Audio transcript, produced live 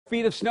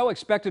Feet of snow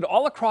expected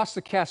all across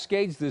the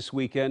Cascades this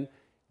weekend.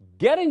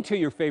 Getting to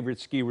your favorite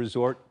ski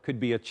resort could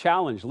be a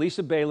challenge.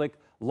 Lisa Balick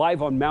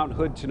live on Mount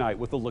Hood tonight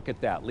with a look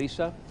at that.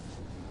 Lisa?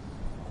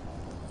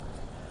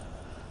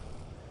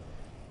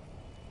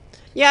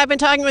 Yeah, I've been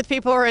talking with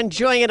people who are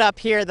enjoying it up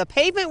here. The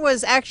pavement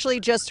was actually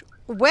just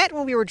wet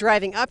when we were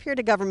driving up here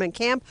to Government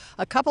Camp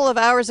a couple of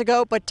hours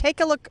ago, but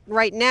take a look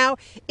right now.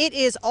 It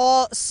is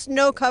all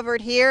snow covered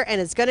here, and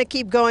it's going to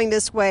keep going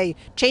this way,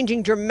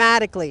 changing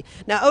dramatically.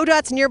 Now,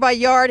 ODOT's nearby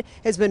yard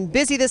has been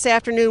busy this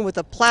afternoon with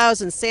the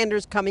plows and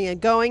sanders coming and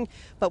going,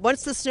 but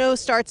once the snow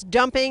starts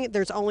dumping,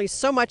 there's only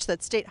so much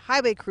that state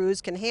highway crews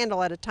can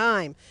handle at a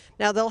time.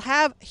 Now, they'll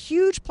have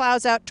huge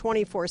plows out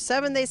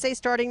 24/7, they say,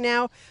 starting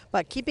now,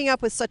 but keeping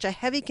up with such a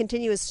heavy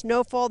continuous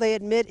snowfall, they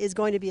admit, is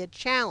going to be a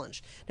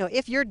challenge. Now,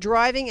 if you're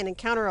driving and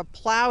encounter a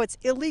plow, it's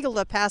illegal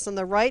to pass on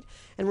the right.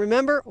 And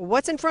remember,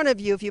 what's in front of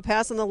you if you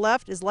pass on the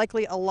left is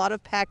likely a lot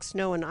of packed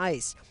snow and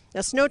ice.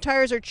 Now, snow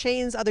tires or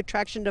chains, other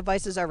traction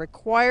devices are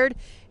required.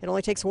 It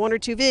only takes one or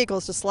two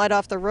vehicles to slide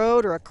off the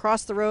road or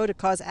across the road to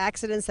cause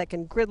accidents that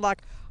can gridlock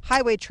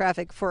highway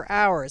traffic for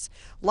hours.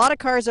 A lot of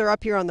cars are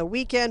up here on the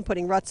weekend,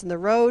 putting ruts in the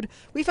road.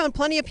 We found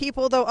plenty of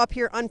people, though, up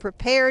here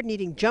unprepared,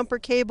 needing jumper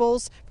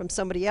cables from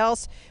somebody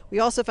else. We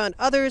also found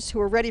others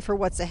who are ready for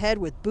what's ahead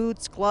with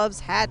boots,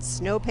 gloves, hats,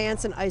 snow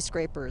pants, and ice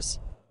scrapers.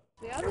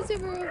 We have the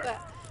Subaru, but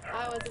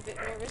I was a bit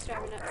nervous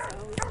driving up, so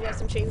do you have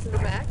some chains in the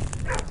back?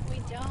 We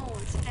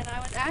don't, and I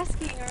was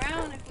asking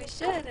around if we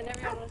should, and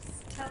everyone was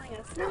telling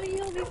us, no,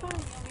 you'll be fine,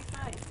 you'll be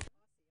fine.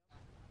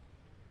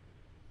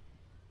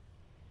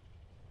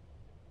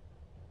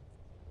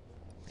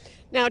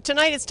 Now,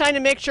 tonight it's time to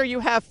make sure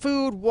you have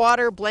food,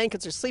 water,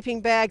 blankets, or sleeping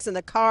bags in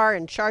the car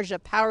and charged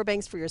up power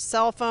banks for your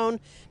cell phone.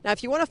 Now,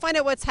 if you want to find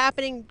out what's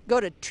happening, go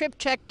to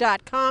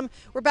tripcheck.com.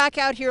 We're back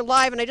out here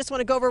live, and I just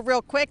want to go over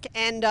real quick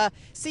and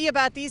see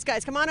about these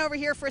guys. Come on over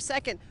here for a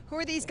second. Who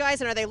are these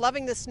guys, and are they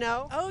loving the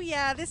snow? Oh,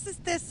 yeah, this is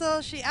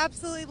Thistle. She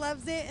absolutely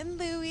loves it. And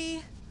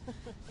Louie.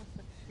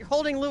 You're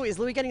holding Louie. Is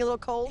Louie getting a little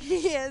cold?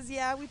 He is,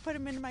 yeah. We put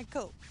him in my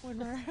coat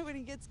when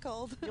he gets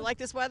cold. You like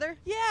this weather?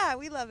 Yeah,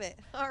 we love it.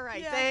 All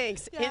right, Yeah,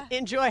 thanks. yeah.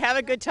 Enjoy. Have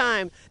a good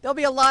time. There'll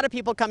be a lot of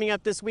people coming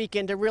up this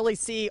weekend to really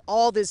see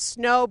all this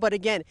snow. But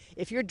again,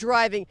 if you're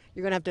driving,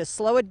 you're going to have to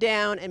slow it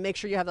down and make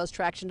sure you have those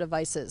traction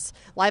devices.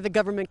 Live at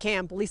Government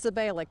Camp, Lisa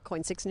Balick,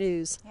 KOIN 6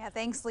 News. Yeah,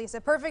 thanks,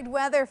 Lisa. Perfect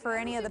weather for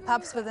any of the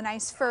pups with a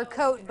nice fur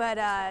coat. But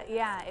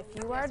yeah, if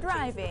you are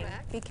driving,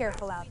 be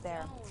careful out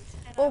there.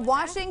 Well,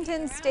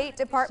 Washington State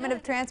Department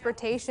of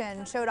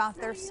Transportation showed off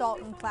their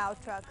salt and plow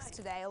trucks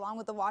today, along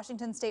with the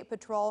Washington State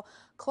Patrol,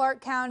 Clark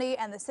County,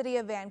 and the city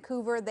of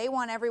Vancouver. They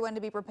want everyone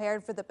to be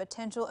prepared for the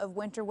potential of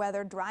winter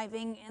weather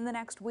driving in the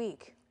next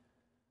week.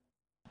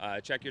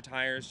 Check your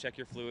tires, check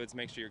your fluids,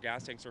 make sure your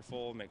gas tanks are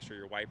full, make sure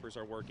your wipers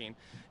are working.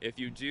 If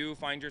you do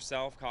find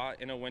yourself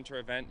caught in a winter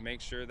event,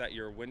 make sure that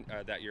your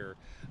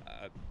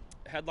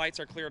headlights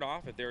are cleared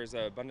off if there is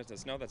an abundance of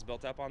snow that's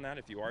built up on that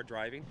if you are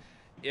driving.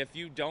 If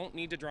you don't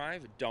need to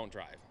drive, don't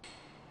drive.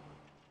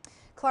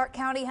 Clark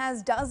County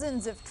has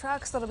dozens of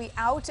trucks that'll be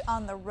out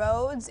on the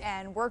roads,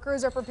 and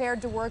workers are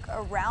prepared to work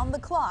around the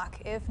clock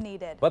if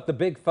needed. But the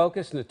big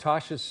focus,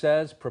 Natasha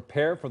says,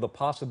 prepare for the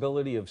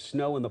possibility of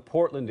snow in the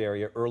Portland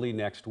area early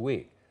next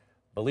week.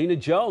 Valina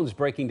Jones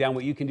breaking down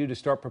what you can do to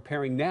start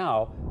preparing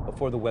now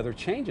before the weather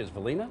changes.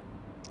 Valina?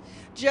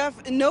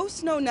 Jeff, no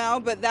snow now,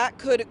 but that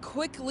could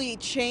quickly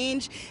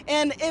change.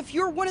 And if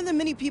you're one of the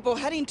many people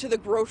heading to the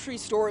grocery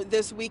store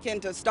this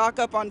weekend to stock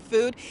up on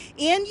food,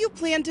 and you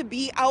plan to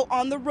be out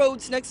on the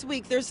roads next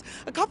week, there's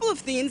a couple of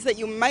things that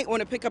you might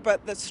want to pick up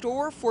at the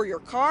store for your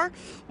car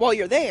while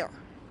you're there.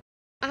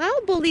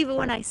 I'll believe it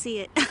when I see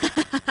it.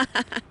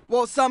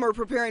 While some are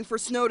preparing for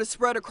snow to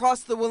spread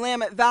across the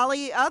Willamette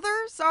Valley,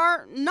 others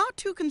are not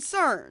too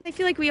concerned. I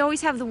feel like we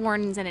always have the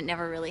warnings and it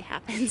never really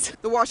happens.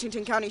 The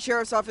Washington County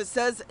Sheriff's Office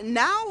says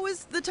now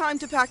is the time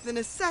to pack the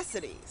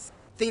necessities.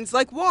 Things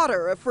like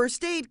water, a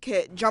first aid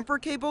kit, jumper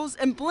cables,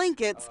 and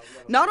blankets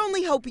not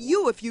only help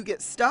you if you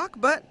get stuck,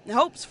 but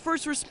helps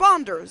first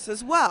responders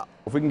as well.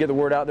 If we can get the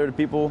word out there to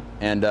people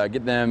and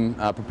get them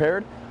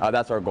prepared,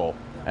 that's our goal.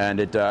 And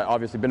it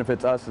obviously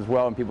benefits us as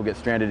well, and people get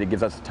stranded. It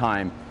gives us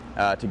time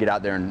to get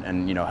out there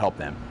and help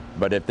them.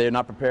 But if they're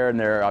not prepared and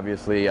they're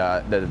obviously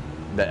the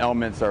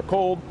elements are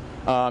cold,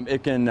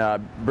 it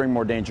can bring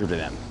more danger to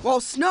them.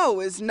 While snow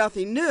is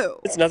nothing new.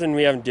 It's nothing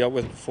we haven't dealt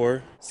with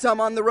before. Some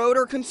on the road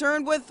are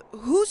concerned with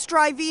who's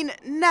driving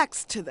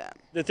next to them.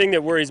 The thing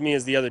that worries me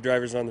is the other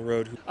drivers on the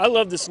road. I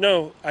love the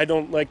snow. I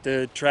don't like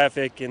the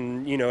traffic,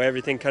 and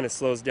everything kind of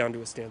slows down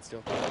to a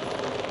standstill.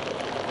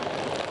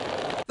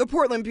 The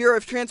Portland Bureau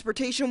of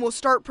Transportation will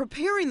start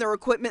preparing their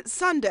equipment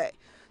Sunday.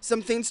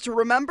 Some things to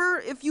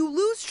remember: if you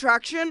lose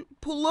traction,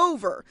 pull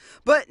over,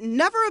 but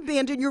never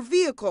abandon your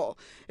vehicle.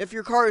 If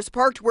your car is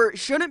parked where it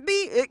shouldn't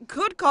be, it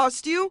could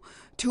cost you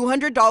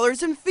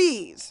 $200 in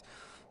fees.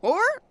 Or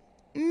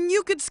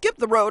you could skip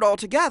the road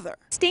altogether.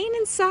 Staying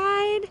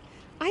inside.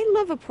 I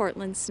love a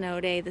Portland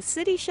snow day. The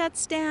city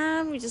shuts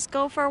down. We just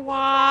go for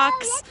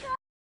walks.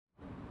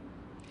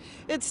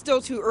 It's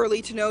still too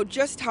early to know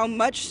just how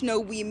much snow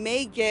we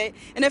may get,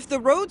 and if the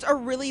roads are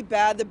really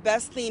bad, the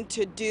best thing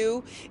to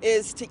do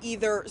is to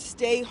either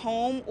stay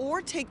home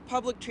or take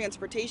public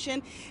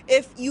transportation.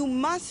 If you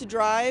must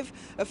drive,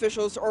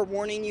 officials are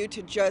warning you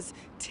to just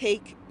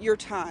take your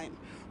time.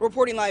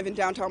 Reporting live in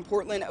downtown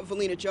Portland,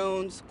 Valina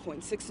Jones,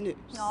 KOIN 6 News.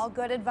 All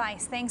good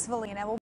advice. Thanks, Valina.